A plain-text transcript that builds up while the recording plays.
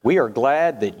We are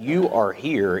glad that you are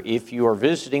here. If you are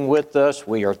visiting with us,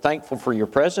 we are thankful for your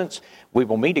presence. We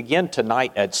will meet again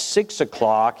tonight at 6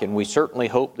 o'clock, and we certainly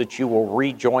hope that you will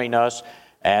rejoin us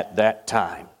at that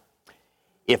time.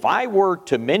 If I were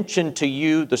to mention to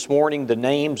you this morning the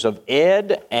names of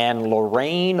Ed and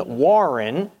Lorraine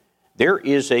Warren, there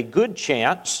is a good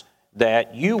chance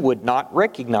that you would not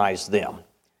recognize them.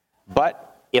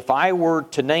 But if I were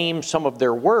to name some of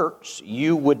their works,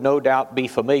 you would no doubt be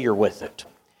familiar with it.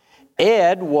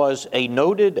 Ed was a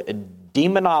noted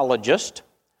demonologist.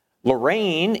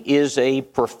 Lorraine is a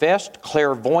professed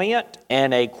clairvoyant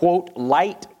and a, quote,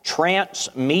 light trance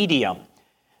medium.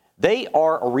 They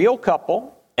are a real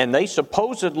couple, and they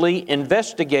supposedly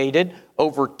investigated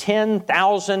over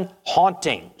 10,000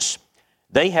 hauntings.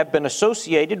 They have been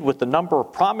associated with a number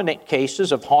of prominent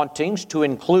cases of hauntings, to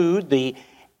include the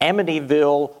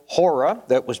Amityville Horror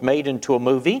that was made into a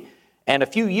movie. And a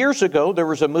few years ago, there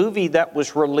was a movie that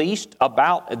was released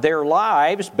about their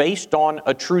lives based on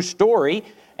a true story,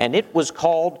 and it was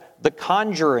called The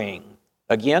Conjuring.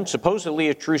 Again, supposedly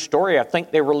a true story. I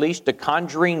think they released The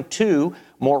Conjuring 2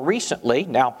 more recently.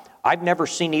 Now, I've never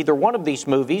seen either one of these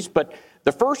movies, but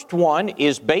the first one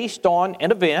is based on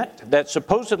an event that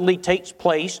supposedly takes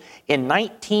place in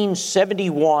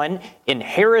 1971 in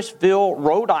Harrisville,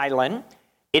 Rhode Island.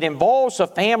 It involves a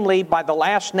family by the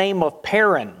last name of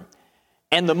Perron.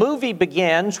 And the movie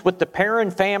begins with the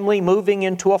Perron family moving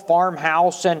into a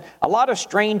farmhouse, and a lot of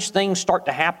strange things start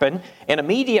to happen. And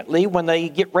immediately when they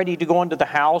get ready to go into the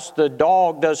house, the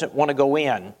dog doesn't want to go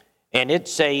in. And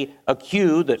it's a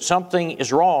cue that something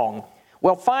is wrong.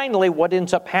 Well, finally, what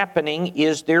ends up happening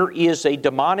is there is a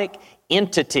demonic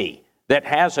entity that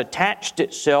has attached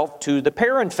itself to the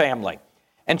Perron family.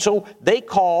 And so they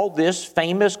call this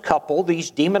famous couple,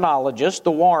 these demonologists,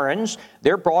 the Warrens,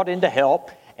 they're brought in to help.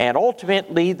 And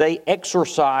ultimately, they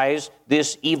exorcise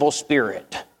this evil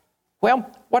spirit. Well,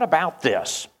 what about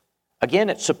this?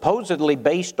 Again, it's supposedly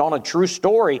based on a true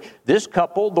story. This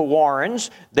couple, the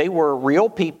Warrens, they were real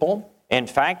people. In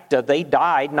fact, they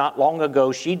died not long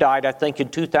ago. She died, I think, in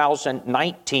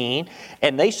 2019.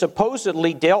 And they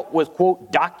supposedly dealt with,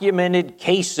 quote, documented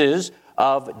cases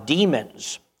of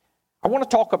demons. I want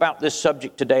to talk about this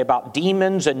subject today, about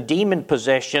demons and demon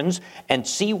possessions, and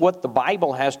see what the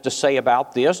Bible has to say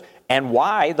about this and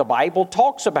why the Bible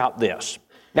talks about this.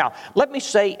 Now, let me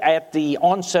say at the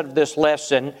onset of this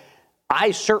lesson, I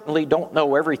certainly don't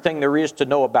know everything there is to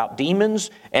know about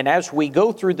demons, and as we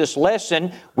go through this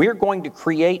lesson, we're going to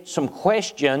create some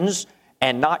questions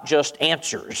and not just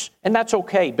answers. And that's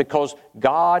okay, because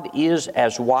God is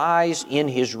as wise in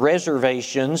His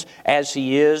reservations as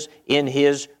He is in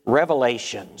His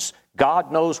revelations.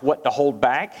 God knows what to hold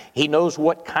back. He knows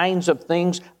what kinds of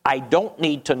things I don't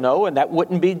need to know, and that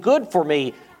wouldn't be good for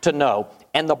me to know.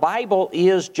 And the Bible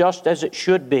is just as it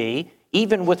should be,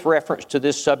 even with reference to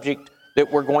this subject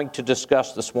that we're going to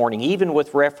discuss this morning, even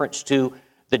with reference to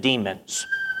the demons.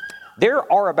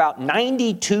 There are about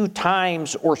 92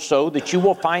 times or so that you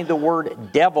will find the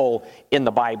word devil in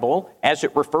the Bible as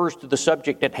it refers to the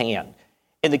subject at hand.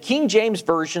 In the King James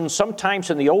Version,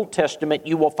 sometimes in the Old Testament,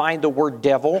 you will find the word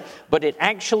devil, but it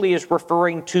actually is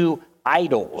referring to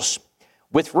idols.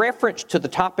 With reference to the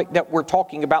topic that we're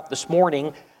talking about this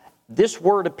morning, this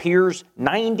word appears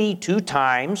 92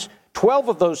 times. 12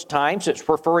 of those times it's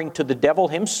referring to the devil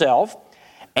himself,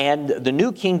 and the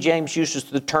New King James uses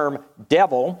the term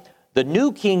devil. The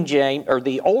New King James, or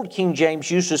the Old King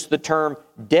James, uses the term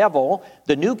devil.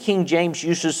 The New King James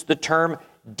uses the term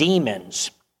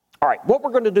demons. All right, what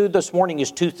we're going to do this morning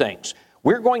is two things.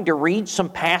 We're going to read some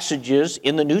passages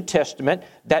in the New Testament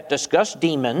that discuss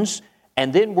demons,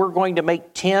 and then we're going to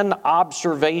make 10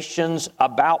 observations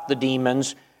about the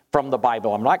demons from the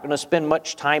Bible. I'm not going to spend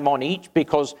much time on each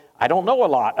because I don't know a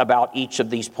lot about each of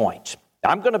these points.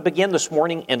 I'm going to begin this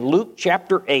morning in Luke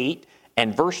chapter 8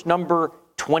 and verse number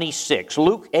 26.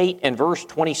 Luke 8 and verse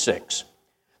 26.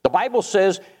 The Bible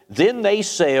says, "Then they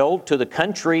sailed to the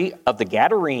country of the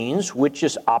Gadarenes, which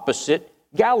is opposite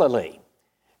Galilee.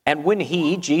 And when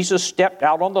Jesus, stepped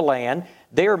out on the land,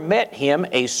 there met him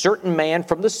a certain man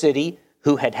from the city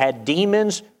who had had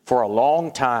demons for a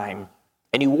long time.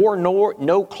 And he wore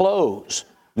no clothes,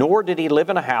 nor did he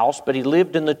live in a house, but he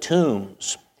lived in the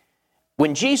tombs.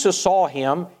 When Jesus saw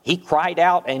him, he cried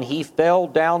out and he fell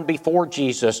down before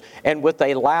Jesus. And with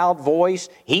a loud voice,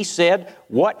 he said,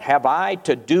 'What have I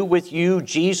to do with you,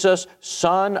 Jesus,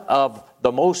 Son of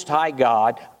the Most High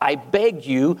God? I beg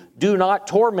you, do not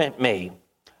torment me.'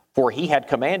 For he had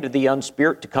commanded the unclean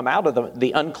spirit to come out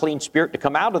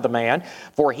of the man,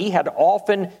 for he had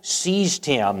often seized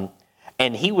him.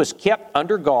 and he was kept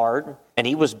under guard, and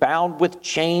he was bound with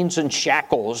chains and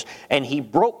shackles, and he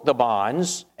broke the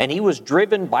bonds, and he was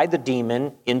driven by the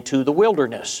demon into the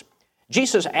wilderness.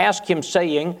 Jesus asked him,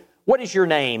 saying, "What is your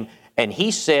name?" And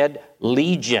he said,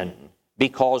 "Legion,"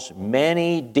 because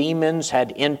many demons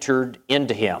had entered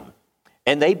into him.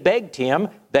 And they begged him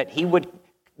that he would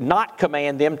not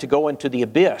command them to go into the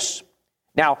abyss.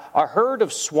 Now, a herd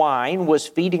of swine was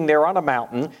feeding there on a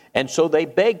mountain, and so they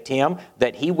begged him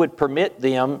that he would permit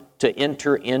them to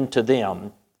enter into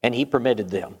them, and he permitted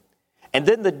them. And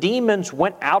then the demons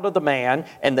went out of the man,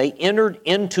 and they entered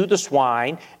into the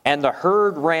swine, and the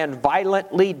herd ran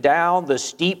violently down the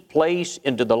steep place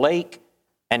into the lake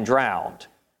and drowned.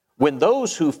 When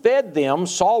those who fed them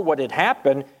saw what had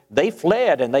happened, they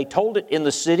fled, and they told it in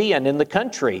the city and in the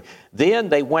country. Then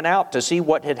they went out to see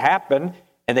what had happened,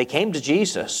 and they came to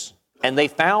Jesus, and they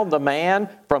found the man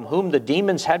from whom the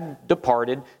demons had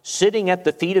departed, sitting at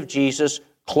the feet of Jesus,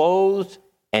 clothed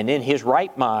and in his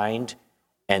right mind,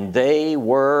 and they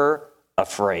were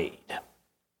afraid.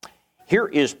 Here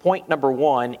is point number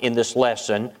 1 in this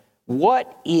lesson.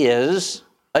 What is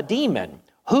a demon?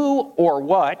 Who or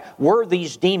what were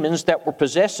these demons that were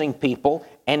possessing people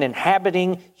and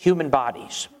inhabiting human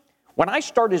bodies? When I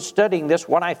started studying this,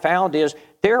 what I found is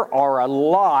there are a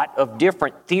lot of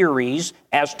different theories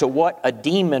as to what a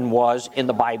demon was in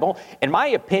the Bible. In my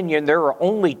opinion, there are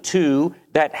only 2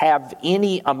 that have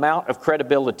any amount of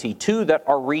credibility, 2 that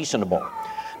are reasonable.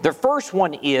 The first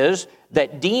one is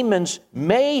that demons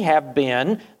may have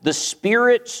been the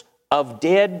spirits of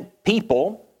dead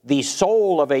people, the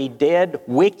soul of a dead,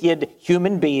 wicked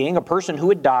human being, a person who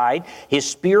had died. His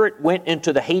spirit went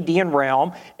into the Hadean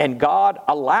realm, and God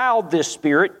allowed this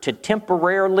spirit to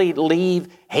temporarily leave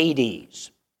Hades.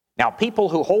 Now, people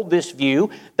who hold this view,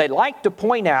 they like to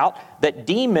point out that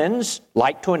demons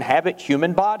like to inhabit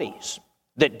human bodies,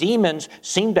 that demons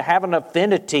seem to have an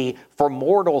affinity for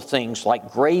mortal things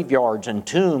like graveyards and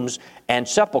tombs and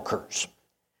sepulchres.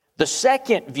 The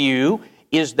second view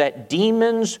is that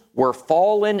demons were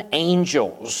fallen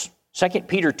angels. 2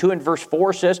 Peter 2 and verse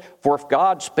 4 says, "For if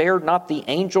God spared not the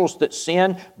angels that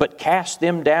sinned, but cast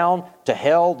them down to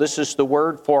hell," this is the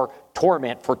word for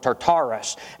torment, for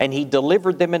Tartarus, "and he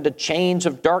delivered them into chains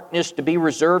of darkness to be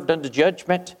reserved unto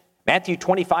judgment." Matthew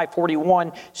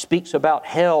 25:41 speaks about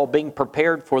hell being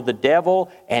prepared for the devil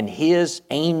and his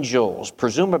angels.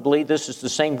 Presumably, this is the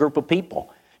same group of people.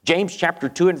 James chapter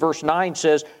 2 and verse 9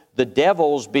 says, "The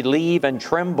devils believe and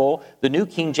tremble." The New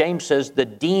King James says, "The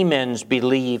demons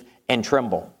believe and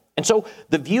tremble." And so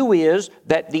the view is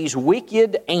that these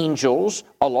wicked angels,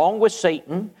 along with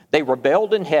Satan, they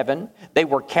rebelled in heaven. They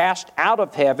were cast out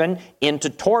of heaven into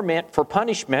torment for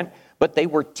punishment, but they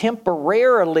were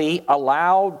temporarily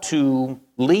allowed to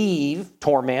leave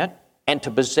torment and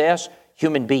to possess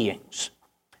human beings.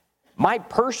 My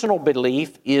personal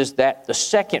belief is that the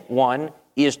second one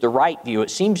is the right view. It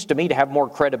seems to me to have more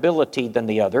credibility than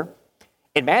the other.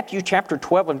 In Matthew chapter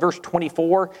 12 and verse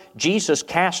 24, Jesus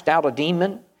cast out a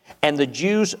demon, and the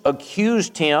Jews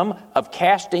accused him of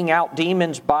casting out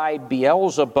demons by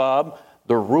Beelzebub,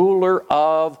 the ruler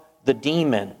of the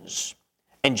demons.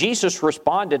 And Jesus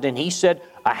responded, and he said,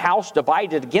 "A house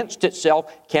divided against itself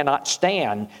cannot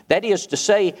stand." That is to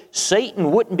say,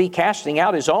 Satan wouldn't be casting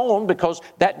out his own because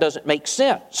that doesn't make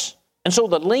sense. And so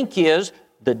the link is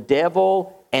the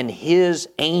devil and his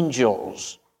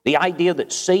angels. The idea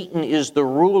that Satan is the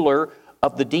ruler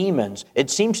of the demons. It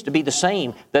seems to be the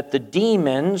same, that the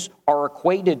demons are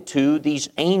equated to these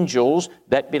angels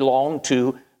that belong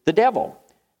to the devil.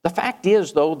 The fact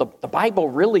is, though, the Bible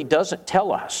really doesn't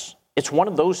tell us. It's one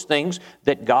of those things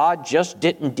that God just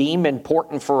didn't deem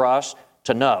important for us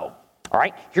to know. All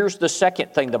right, here's the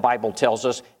second thing the Bible tells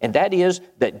us, and that is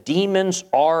that demons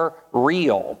are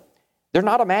real. They're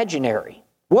not imaginary.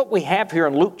 What we have here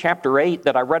in Luke chapter 8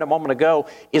 that I read a moment ago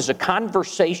is a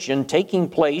conversation taking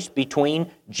place between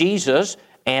Jesus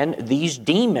and these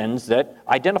demons that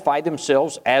identify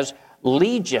themselves as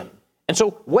Legion. And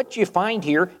so what you find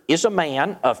here is a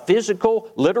man, a physical,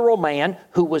 literal man,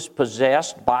 who was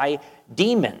possessed by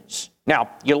demons. Now,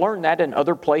 you learn that in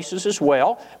other places as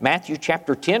well. Matthew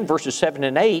chapter 10, verses 7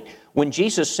 and 8, when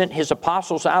Jesus sent his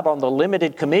apostles out on the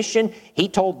limited commission, he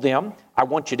told them, "I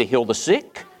want you to heal the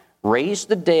sick, raise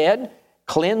the dead,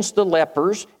 cleanse the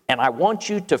lepers, and I want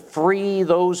you to free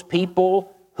those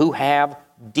people who have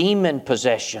demon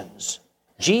possessions."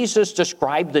 Jesus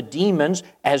described the demons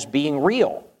as being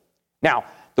real. Now,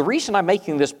 the reason I'm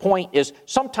making this point is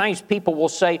sometimes people will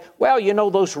say, well, you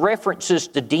know, those references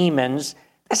to demons,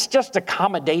 that's just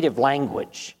accommodative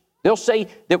language. They'll say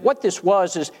that what this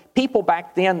was is people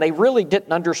back then, they really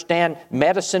didn't understand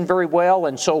medicine very well,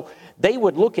 and so they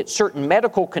would look at certain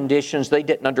medical conditions they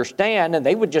didn't understand, and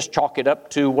they would just chalk it up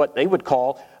to what they would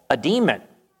call a demon.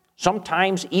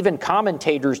 Sometimes even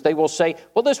commentators, they will say,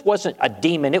 well, this wasn't a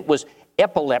demon, it was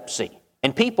epilepsy.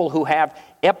 And people who have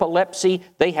epilepsy,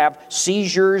 they have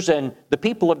seizures, and the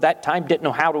people of that time didn't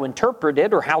know how to interpret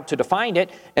it or how to define it,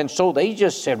 and so they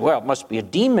just said, well, it must be a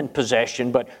demon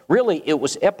possession, but really it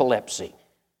was epilepsy.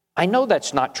 I know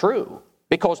that's not true,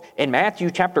 because in Matthew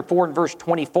chapter 4 and verse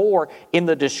 24, in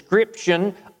the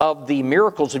description of the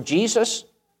miracles of Jesus,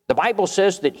 the Bible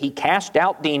says that he cast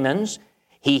out demons,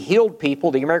 he healed people.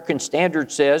 The American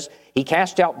Standard says he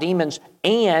cast out demons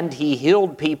and he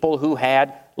healed people who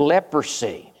had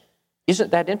leprosy.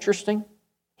 Isn't that interesting?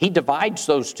 He divides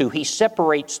those two. He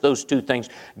separates those two things.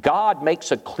 God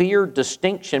makes a clear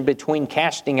distinction between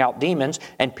casting out demons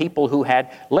and people who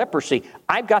had leprosy.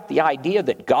 I've got the idea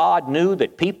that God knew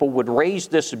that people would raise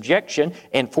this objection,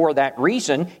 and for that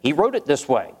reason, he wrote it this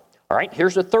way. All right,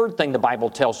 here's the third thing the Bible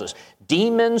tells us.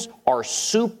 Demons are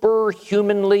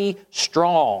superhumanly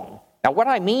strong. Now, what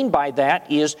I mean by that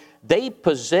is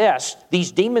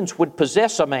these demons would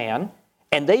possess a man,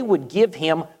 and they would give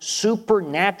him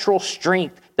supernatural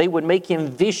strength. They would make him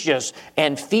vicious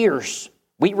and fierce.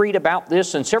 We read about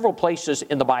this in several places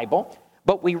in the Bible,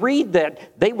 but we read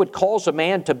that they would cause a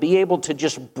man to be able to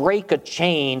just break a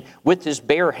chain with his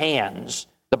bare hands.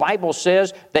 The Bible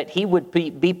says that he would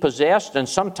be possessed, and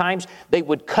sometimes they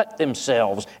would cut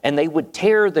themselves and they would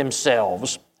tear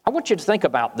themselves. I want you to think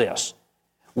about this.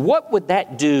 What would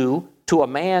that do to a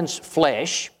man's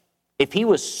flesh if he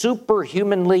was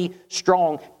superhumanly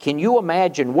strong? Can you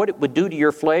imagine what it would do to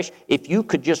your flesh if you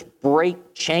could just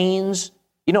break chains?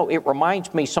 You know, it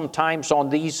reminds me sometimes on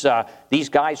these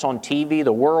guys on TV,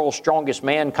 the World's Strongest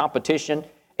Man competition,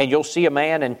 and you'll see a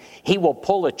man and he will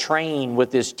pull a train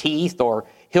with his teeth, or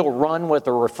he'll run with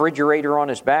a refrigerator on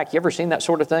his back. You ever seen that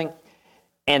sort of thing?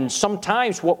 And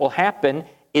sometimes what will happen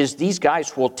is these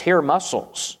guys will tear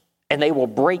muscles and they will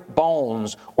break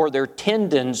bones, or their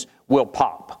tendons will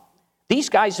pop. These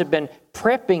guys have been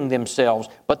prepping themselves,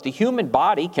 but the human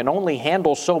body can only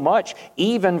handle so much,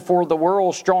 even for the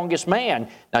world's strongest man.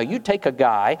 Now, you take a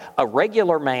guy, a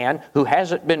regular man who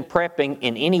hasn't been prepping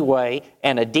in any way,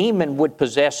 and a demon would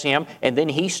possess him, and then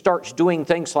he starts doing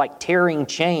things like tearing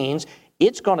chains.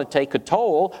 It's going to take a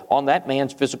toll on that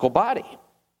man's physical body.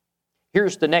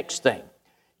 Here's the next thing.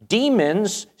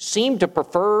 Demons seem to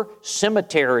prefer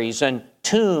cemeteries and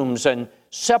tombs and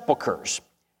sepulchres.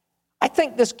 I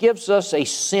think this gives us a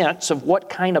sense of what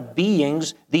kind of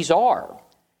beings these are.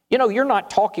 You know, you're not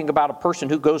talking about a person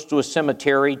who goes to a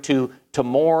cemetery to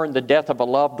mourn the death of a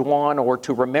loved one or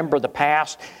to remember the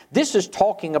past. This is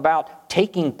talking about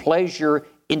taking pleasure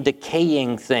in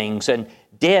decaying things and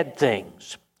dead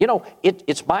things. You know,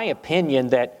 it's my opinion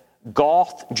that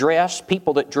goth dress,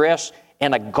 people that dress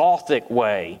in a gothic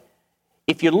way,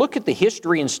 if you look at the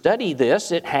history and study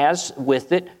this, it has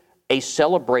with it a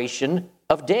celebration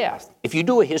of death. If you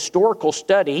do a historical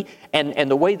study and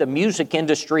the way the music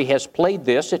industry has played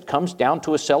this, it comes down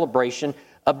to a celebration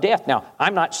of death. Now,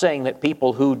 I'm not saying that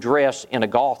people who dress in a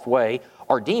goth way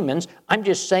are demons. I'm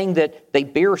just saying that they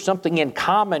bear something in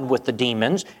common with the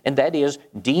demons, and that is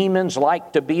demons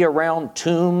like to be around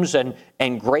tombs and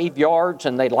graveyards,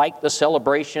 and they like the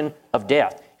celebration of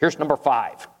death. Here's number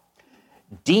 5.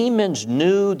 Demons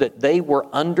knew that they were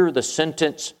under the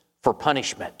sentence for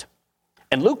punishment.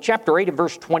 In Luke chapter 8 and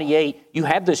verse 28, you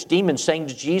have this demon saying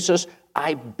to Jesus,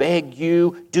 I beg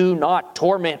you, do not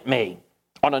torment me.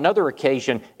 On another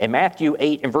occasion, in Matthew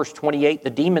 8 and verse 28, the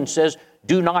demon says,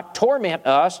 do not torment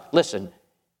us, listen,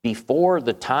 before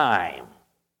the time.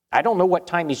 I don't know what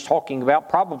time he's talking about,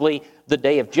 probably the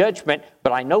day of judgment,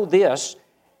 but I know this.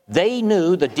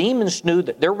 The demons knew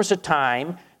that there was a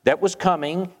time that was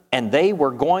coming and they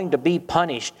were going to be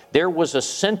punished. There was a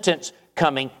sentence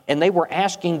coming, and they were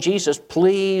asking Jesus,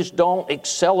 please don't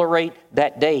accelerate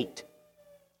that date.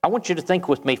 I want you to think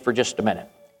with me for just a minute.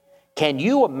 Can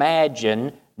you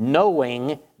imagine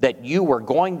knowing that you were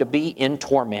going to be in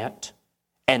torment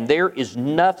and there is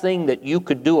nothing that you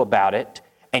could do about it,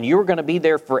 and you're going to be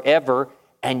there forever,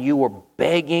 and you were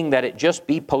begging that it just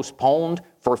be postponed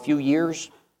for a few years?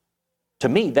 To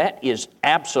me, that is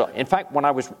absolute. In fact, when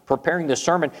I was preparing this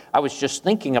sermon, I was just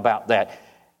thinking about that.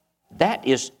 That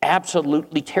is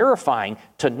absolutely terrifying,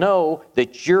 to know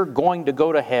that you're going to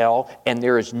go to hell and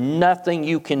there is nothing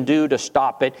you can do to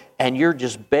stop it, and you're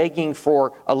just begging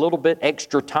for a little bit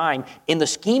extra time. In the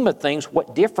scheme of things,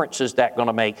 what difference is that going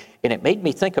to make? And it made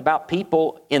me think about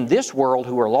people in this world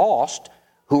who are lost,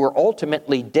 who are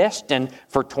ultimately destined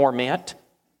for torment,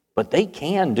 but they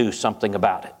can do something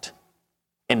about it.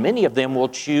 And many of them will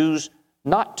choose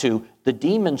not to. the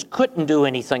demons couldn't do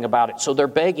anything about it. So they're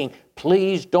begging,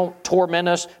 please don't torment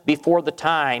us before the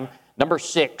time. Number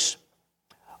 6,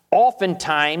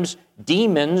 oftentimes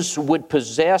demons would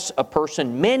possess a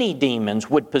person. Many demons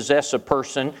would possess a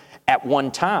person at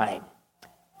one time.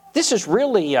 This is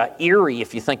really eerie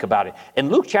if you think about it. In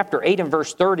Luke chapter 8 and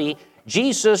verse 30,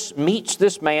 Jesus meets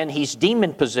this man. He's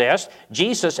demon-possessed.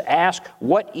 Jesus asks,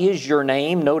 what is your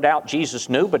name? No doubt Jesus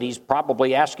knew, but he's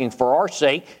probably asking for our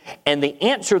sake. And the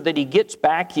answer that he gets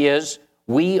back is,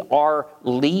 we are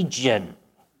legion.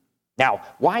 Now,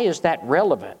 why is that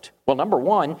relevant? Well, number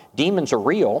 1, demons are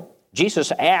real.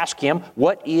 Jesus asked him,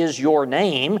 what is your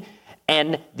name?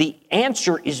 And the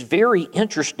answer is very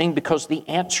interesting because the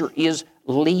answer is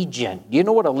legion. Do you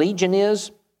know what a legion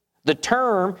is? The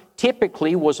term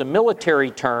typically was a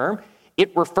military term.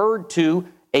 It referred to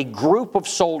a group of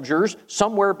soldiers,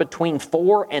 somewhere between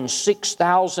 4,000 and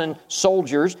 6,000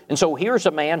 soldiers. And so here's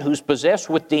a man who's possessed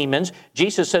with demons.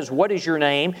 Jesus says, what is your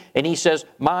name? And he says,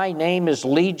 my name is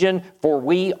Legion, for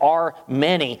we are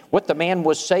many. What the man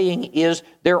was saying is,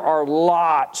 there are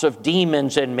lots of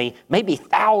demons in me, maybe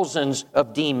thousands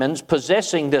of demons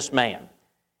possessing this man.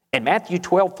 In Matthew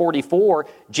 12:44,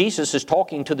 Jesus is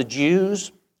talking to the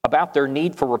Jews about their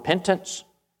need for repentance,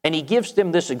 and he gives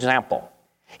them this example.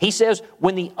 He says,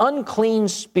 when the unclean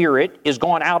spirit is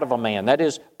gone out of a man, that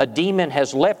is, a demon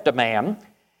has left a man,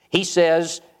 he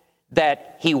says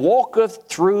that he walketh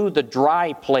through the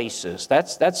dry places.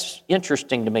 That's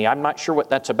interesting to me. I'm not sure what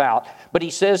that's about. But he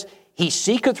says, he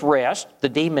seeketh rest, the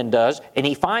demon does, and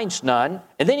he finds none.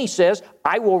 And then he says,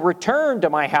 I will return to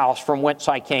my house from whence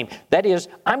I came. That is,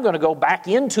 I'm going to go back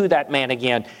into that man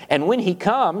again. And when he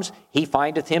comes, he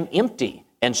findeth him empty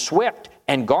and swept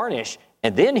and garnished.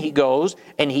 And then he goes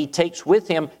and he takes with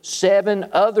him 7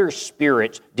 other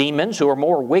spirits, demons who are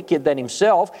more wicked than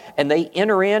himself, and they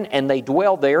enter in and they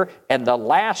dwell there, and the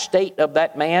last state of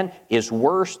that man is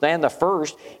worse than the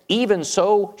first. Even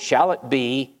so shall it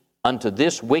be unto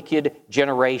this wicked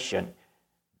generation.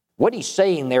 What he's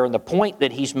saying there, and the point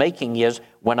that he's making is,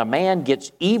 when a man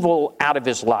gets evil out of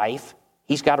his life,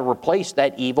 he's got to replace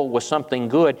that evil with something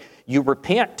good. You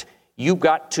repent. You've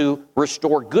got to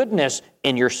restore goodness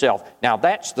in yourself. Now,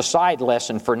 that's the side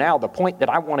lesson for now. The point that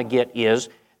I want to get is,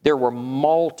 there were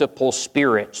multiple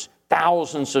spirits,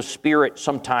 thousands of spirits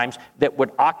sometimes, that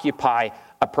would occupy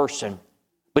a person.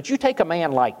 But you take a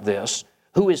man like this,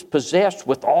 who is possessed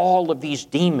with all of these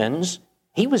demons,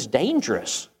 he was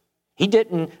dangerous. He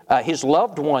didn't, his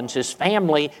loved ones, his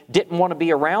family didn't want to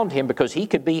be around him because he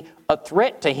could be a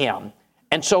threat to him.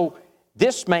 And so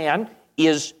this man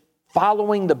is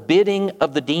following the bidding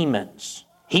of the demons.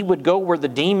 He would go where the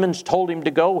demons told him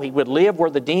to go. He would live where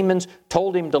the demons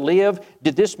told him to live.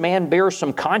 Did this man bear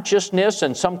some consciousness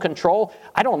and some control?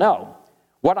 I don't know.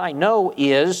 What I know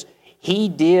is he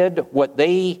did what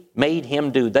they made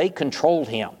him do. They controlled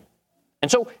him. And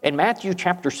so in Matthew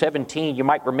chapter 17, you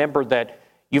might remember that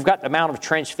you've got the Mount of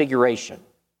Transfiguration.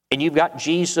 And you've got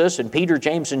Jesus and Peter,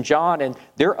 James, and John, and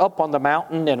they're up on the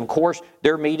mountain. And of course,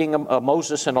 they're meeting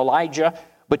Moses and Elijah.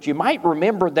 But you might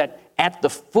remember that at the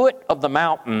foot of the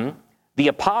mountain, the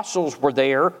apostles were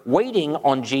there waiting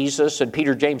on Jesus and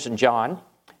Peter, James, and John.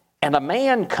 And a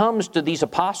man comes to these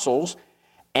apostles,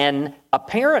 and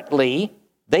apparently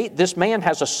this man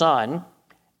has a son,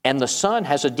 and the son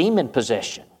has a demon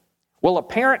possession. Well,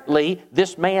 apparently,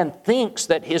 this man thinks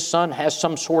that his son has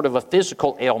some sort of a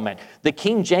physical ailment. The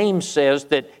King James says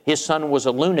that his son was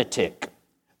a lunatic.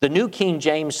 The New King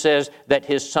James says that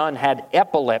his son had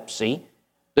epilepsy.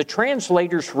 The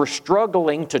translators were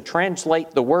struggling to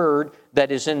translate the word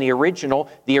that is in the original.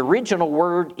 The original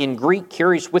word in Greek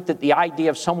carries with it the idea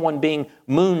of someone being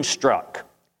moonstruck.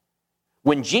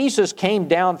 When Jesus came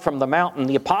down from the mountain,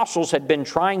 the apostles had been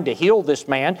trying to heal this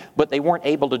man, but they weren't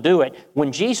able to do it.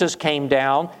 When Jesus came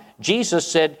down, Jesus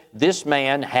said, this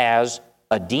man has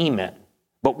a demon.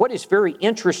 But what is very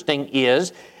interesting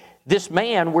is, this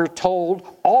man, we're told,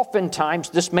 oftentimes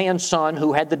this man's son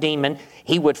who had the demon,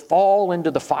 he would fall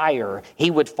into the fire. He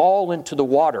would fall into the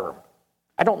water.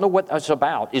 I don't know what that's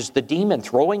about. Is the demon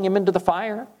throwing him into the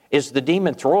fire? Is the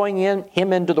demon throwing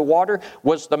him into the water?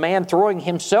 Was the man throwing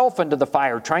himself into the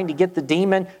fire, trying to get the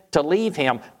demon to leave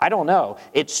him? I don't know.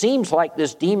 It seems like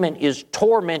this demon is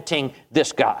tormenting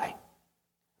this guy.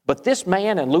 But this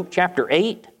man in Luke chapter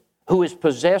 8, who is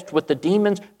possessed with the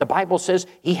demons, the Bible says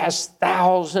he has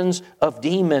thousands of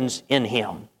demons in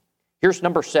him. Here's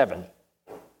number 7.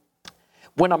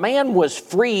 When a man was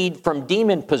freed from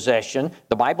demon possession,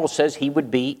 the Bible says he would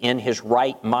be in his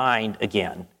right mind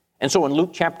again. And so in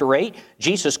Luke chapter 8,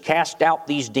 Jesus cast out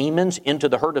these demons into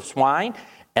the herd of swine,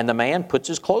 and the man puts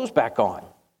his clothes back on.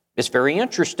 It's very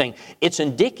interesting. It's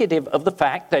indicative of the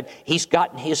fact that he's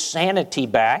gotten his sanity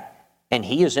back and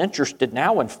he is interested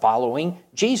now in following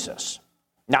Jesus.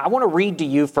 Now, I want to read to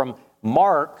you from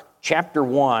Mark chapter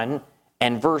 1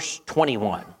 and verse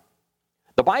 21.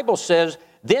 The Bible says,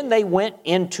 "Then they went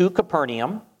into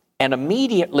Capernaum, and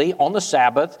immediately on the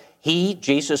Sabbath,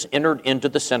 Jesus, entered into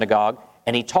the synagogue,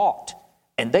 and he taught.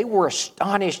 And they were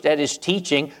astonished at his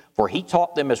teaching, for he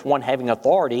taught them as one having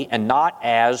authority and not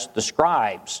as the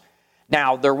scribes.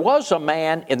 Now, there was a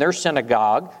man in their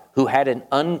synagogue who had an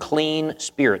unclean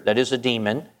spirit, that is a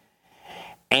demon,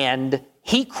 and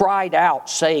he cried out,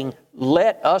 saying,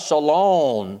 'Let us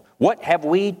alone. What have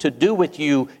we to do with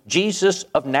you, Jesus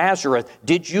of Nazareth?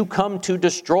 Did you come to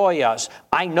destroy us?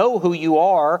 I know who you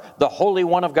are, the Holy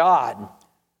One of God.'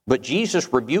 But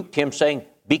Jesus rebuked him, saying,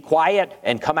 'Be quiet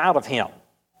and come out of him.'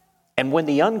 And when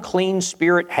the unclean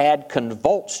spirit had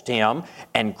convulsed him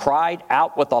and cried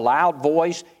out with a loud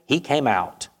voice, he came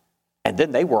out. And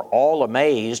then they were all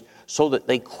amazed, so that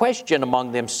they questioned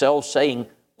among themselves, saying,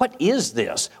 'What is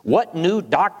this? What new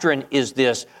doctrine is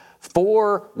this?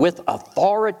 For with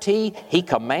authority he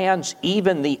commands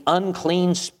even the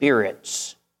unclean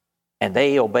spirits, and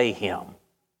they obey him.'"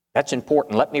 That's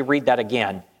important. Let me read that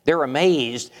again. They're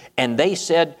amazed, and they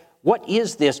said, "What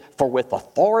is this? For with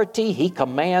authority he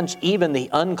commands even the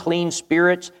unclean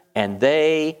spirits, and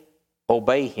they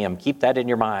obey him." Keep that in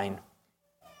your mind.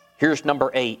 Here's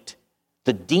number 8.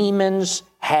 The demons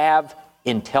have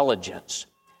intelligence.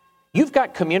 You've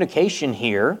got communication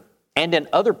here and in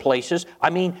other places.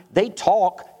 They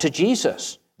talk to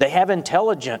Jesus. They have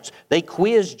intelligence. They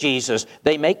quiz Jesus.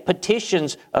 They make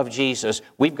petitions of Jesus.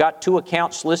 We've got 2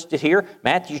 accounts listed here,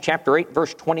 Matthew chapter 8,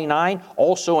 verse 29,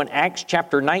 also in Acts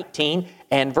chapter 19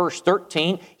 and verse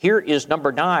 13. Here is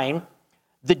number 9.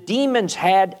 The demons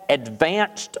had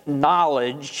advanced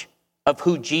knowledge of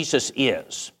who Jesus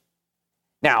is.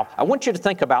 Now, I want you to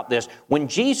think about this. When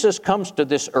Jesus comes to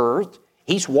this earth,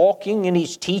 he's walking and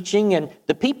he's teaching, and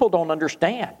the people don't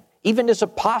understand. Even his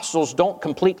apostles don't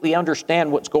completely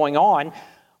understand what's going on,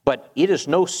 but it is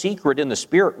no secret in the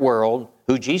spirit world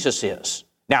who Jesus is.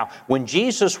 Now, when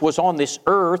Jesus was on this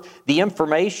earth, the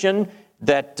information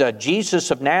that Jesus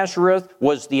of Nazareth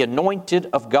was the anointed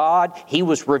of God, he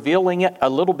was revealing it a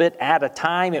little bit at a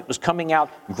time. It was coming out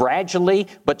gradually,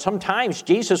 but sometimes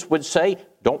Jesus would say,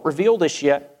 "Don't reveal this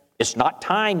yet. It's not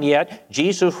time yet."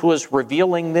 Jesus was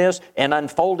revealing this and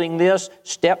unfolding this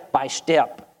step by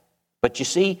step. But you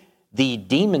see, the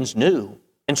demons knew.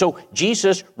 And so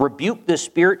Jesus rebuked the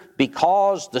spirit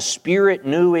because the spirit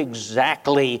knew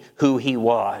exactly who he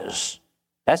was.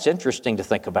 That's interesting to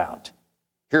think about.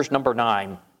 Here's number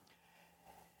 9.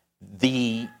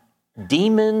 The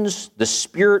demons, the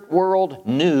spirit world,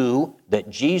 knew that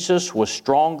Jesus was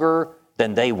stronger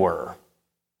than they were.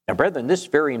 Now, brethren, this is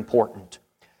very important.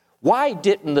 Why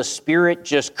didn't the spirit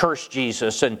just curse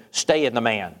Jesus and stay in the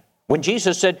man? When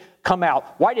Jesus said, "Come out,"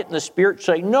 why didn't the spirit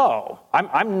say, "No,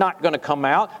 I'm not going to come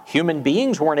out"? Human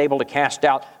beings weren't able to cast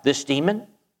out this demon.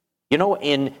 You know,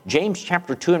 in James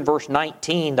chapter 2 and verse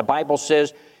 19, the Bible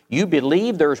says, "You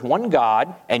believe there's one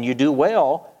God, and you do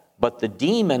well, but the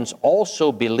demons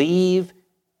also believe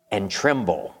and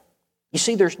tremble." You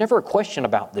see, there's never a question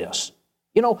about this.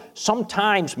 You know,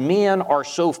 sometimes men are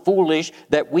so foolish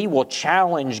that we will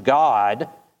challenge God,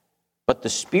 but the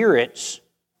spirits,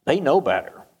 they know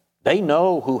better. They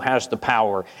know who has the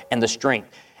power and the strength.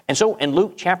 And so in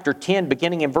Luke chapter 10,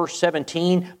 beginning in verse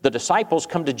 17, the disciples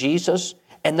come to Jesus,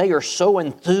 and they are so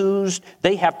enthused.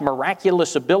 They have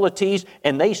miraculous abilities,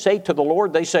 and they say to the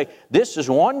Lord, they say, "This is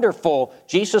wonderful.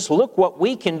 Jesus, look what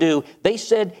we can do." They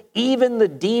said, "Even the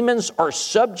demons are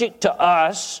subject to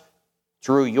us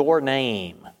through your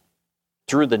name."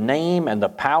 Through the name and the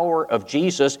power of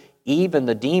Jesus, even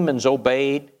the demons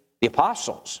obeyed the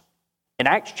apostles. In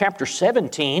Acts chapter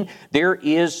 17, there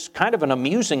is kind of an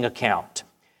amusing account.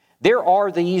 There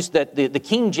are these that the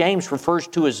King James refers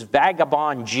to as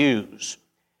vagabond Jews.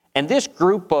 And this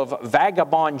group of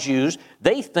vagabond Jews,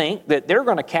 they think that they're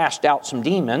going to cast out some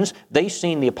demons. They've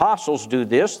seen the apostles do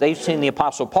this. They've seen the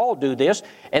apostle Paul do this.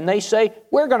 And they say,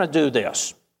 "We're going to do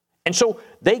this." And so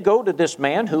they go to this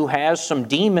man who has some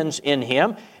demons in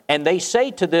him, and they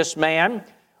say to this man,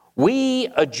 "We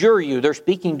adjure you," they're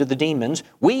speaking to the demons,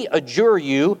 "we adjure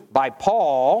you by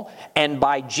Paul and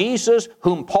by Jesus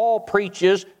whom Paul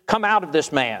preaches, come out of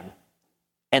this man."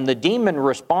 And the demon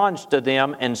responds to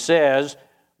them and says,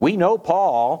 "We know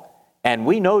Paul and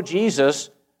we know Jesus,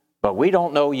 but we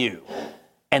don't know you."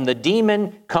 And the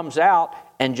demon comes out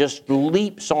and just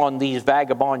leaps on these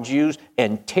vagabond Jews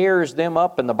and tears them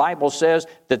up. And the Bible says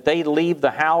that they leave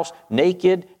the house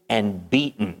naked and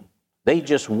beaten. They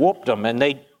just whooped them, and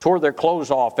they tore their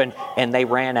clothes off, and they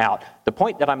ran out. The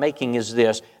point that I'm making is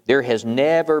this: there has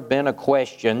never been a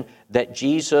question that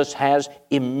Jesus has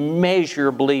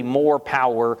immeasurably more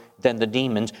power than the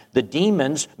demons. The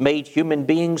demons made human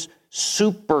beings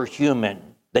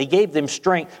superhuman. They gave them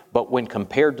strength, but when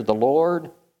compared to the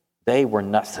Lord, they were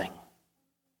nothing.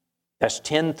 That's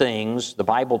 10 things the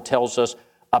Bible tells us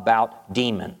about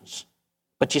demons.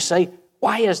 But you say,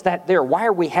 why is that there? Why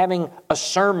are we having a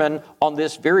sermon on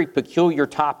this very peculiar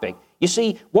topic? You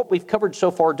see, what we've covered so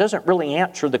far doesn't really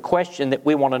answer the question that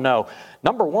we want to know.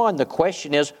 Number one, the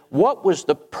question is, what was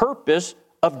the purpose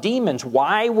of demons?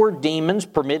 Why were demons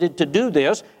permitted to do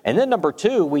this? And then number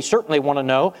two, we certainly want to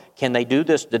know, can they do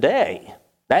this today?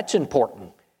 That's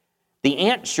important. The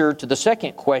answer to the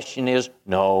second question is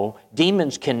no,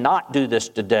 demons cannot do this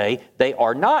today. They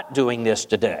are not doing this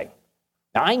today.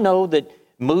 Now, I know that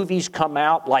movies come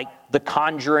out like The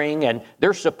Conjuring, and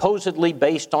they're supposedly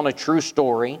based on a true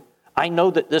story. I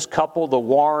know that this couple, the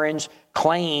Warrens,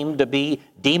 claim to be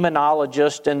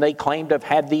demonologists, and they claim to have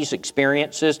had these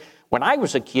experiences. When I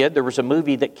was a kid, there was a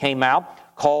movie that came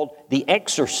out called The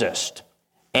Exorcist.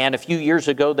 And a few years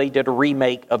ago, they did a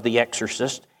remake of The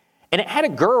Exorcist. And it had a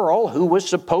girl who was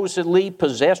supposedly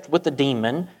possessed with a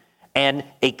demon. And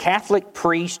a Catholic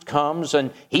priest comes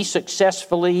and he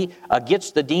successfully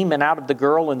gets the demon out of the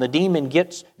girl, and the demon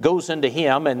goes into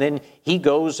him, and then he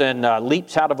goes and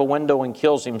leaps out of a window and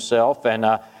kills himself. And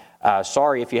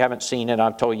sorry if you haven't seen it,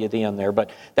 I've told you the end there, but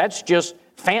that's just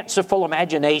fanciful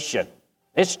imagination.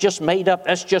 It's just made up.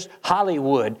 That's just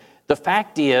Hollywood. The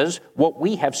fact is, what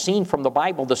we have seen from the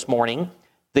Bible this morning,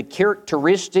 the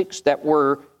characteristics that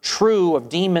were true of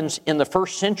demons in the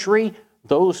first century,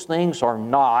 those things are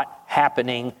not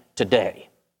happening today.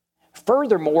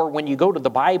 Furthermore, when you go to the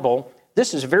Bible,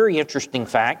 this is a very interesting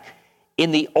fact.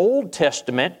 In the Old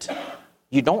Testament,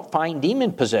 you don't find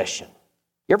demon possession.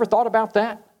 You ever thought about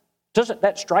that? Doesn't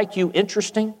that strike you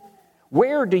interesting?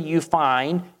 Where do you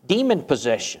find demon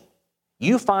possession?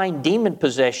 You find demon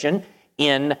possession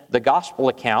in the gospel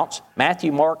accounts,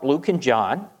 Matthew, Mark, Luke, and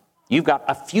John. You've got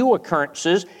a few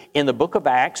occurrences in the book of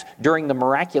Acts during the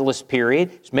miraculous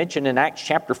period. It's mentioned in Acts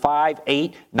chapter 5,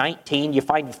 8, 19. You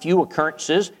find a few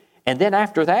occurrences, and then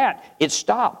after that, it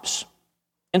stops.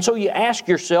 And so you ask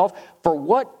yourself, for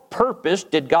what purpose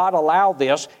did God allow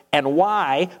this, and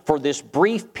why for this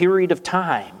brief period of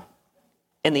time?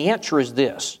 And the answer is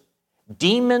this: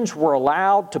 demons were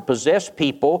allowed to possess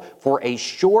people for a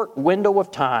short window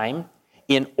of time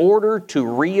in order to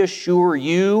reassure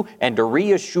you and to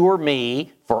reassure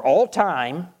me for all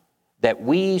time that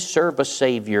we serve a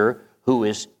Savior who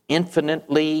is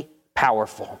infinitely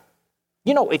powerful.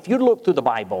 You know, if you look through the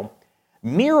Bible,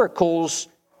 miracles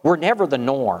were never the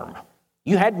norm.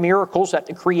 You had miracles at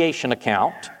the creation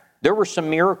account. There were some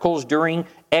miracles during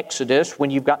Exodus when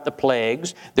you've got the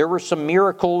plagues. There were some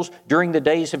miracles during the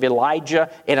days of Elijah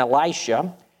and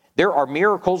Elisha. There are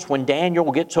miracles when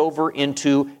Daniel gets over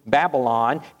into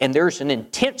Babylon, and there's an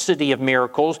intensity of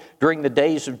miracles during the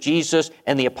days of Jesus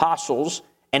and the apostles,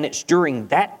 and it's during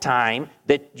that time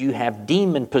that you have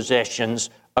demon possessions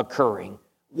occurring.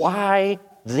 Why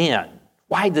then?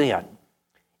 Why then?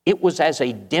 It was as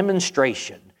a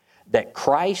demonstration that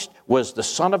Christ was the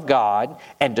Son of God,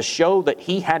 and to show that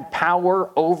He had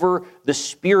power over the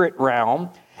spirit realm.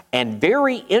 And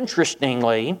very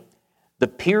interestingly, the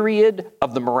period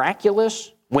of the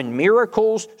miraculous, when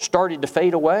miracles started to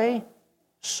fade away,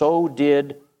 so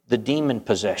did the demon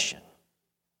possession.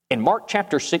 In Mark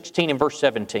chapter 16 and verse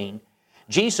 17,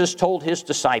 Jesus told His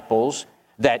disciples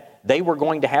that they were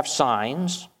going to have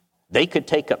signs. They could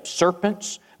take up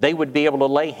serpents. They would be able to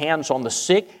lay hands on the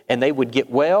sick and they would get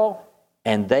well,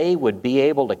 and they would be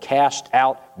able to cast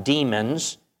out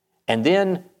demons. And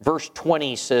then verse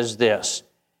 20 says this: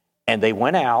 and they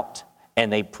went out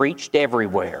and they preached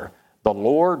everywhere, the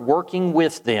Lord working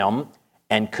with them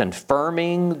and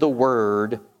confirming the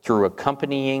word through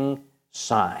accompanying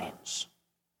signs.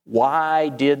 Why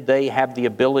did they have the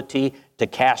ability to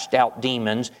cast out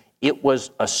demons? It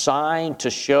was a sign to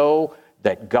show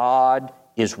that God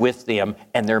is with them,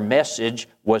 and their message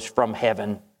was from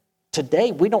heaven.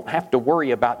 Today, we don't have to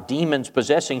worry about demons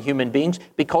possessing human beings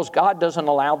because God doesn't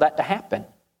allow that to happen.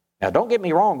 Now, don't get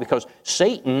me wrong, because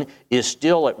Satan is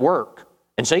still at work,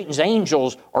 and Satan's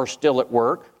angels are still at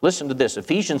work. Listen to this,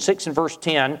 Ephesians 6 and verse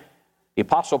 10, the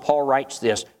Apostle Paul writes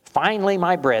this: finally,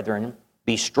 my brethren,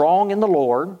 be strong in the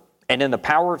Lord and in the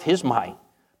power of His might.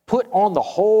 Put on the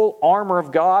whole armor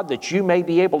of God, that you may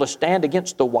be able to stand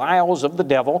against the wiles of the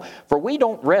devil. For we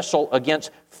don't wrestle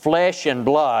against flesh and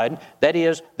blood. That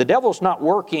is, the devil's not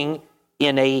working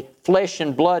in a flesh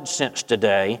and blood sense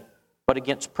today, but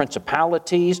against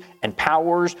principalities and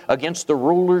powers, against the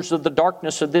rulers of the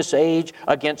darkness of this age,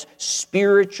 against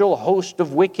spiritual host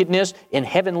of wickedness in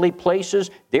heavenly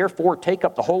places. Therefore, take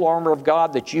up the whole armor of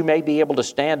God, that you may be able to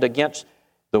stand against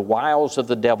the wiles of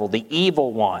the devil, the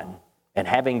evil one, and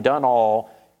having done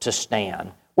all, to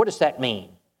stand. What does that mean?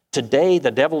 Today, the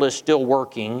devil is still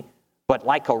working, but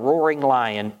like a roaring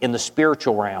lion in the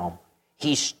spiritual realm.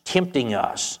 He's tempting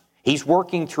us. He's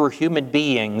working through human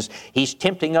beings. He's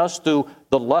tempting us through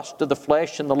the lust of the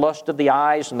flesh and the lust of the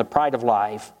eyes and the pride of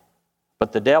life.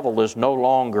 But the devil is no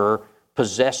longer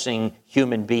possessing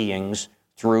human beings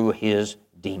through his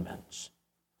demons.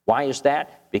 Why is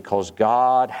that? Because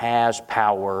God has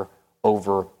power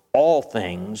over all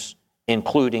things,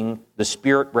 including the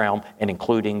spirit realm and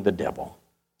including the devil.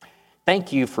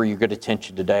 Thank you for your good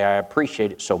attention today. I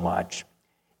appreciate it so much.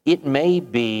 It may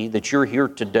be that you're here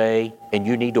today and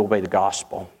you need to obey the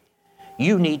gospel.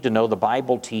 You need to know the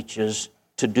Bible teaches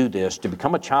to do this, to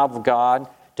become a child of God,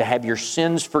 to have your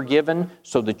sins forgiven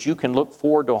so that you can look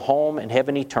forward to a home in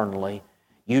heaven eternally.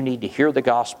 You need to hear the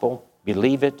gospel,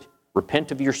 believe it,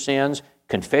 repent of your sins,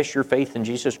 confess your faith in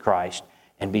Jesus Christ,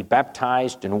 and be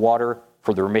baptized in water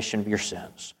for the remission of your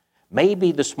sins.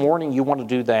 Maybe this morning you want to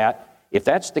do that. If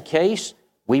that's the case,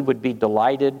 we would be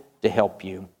delighted to help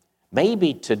you.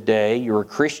 Maybe today you're a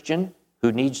Christian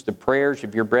who needs the prayers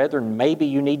of your brethren. Maybe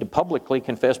you need to publicly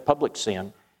confess public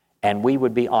sin, and we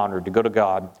would be honored to go to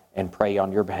God and pray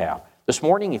on your behalf. This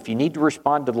morning, if you need to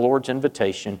respond to the Lord's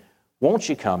invitation, won't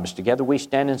you come as together we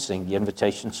stand and sing the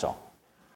invitation song?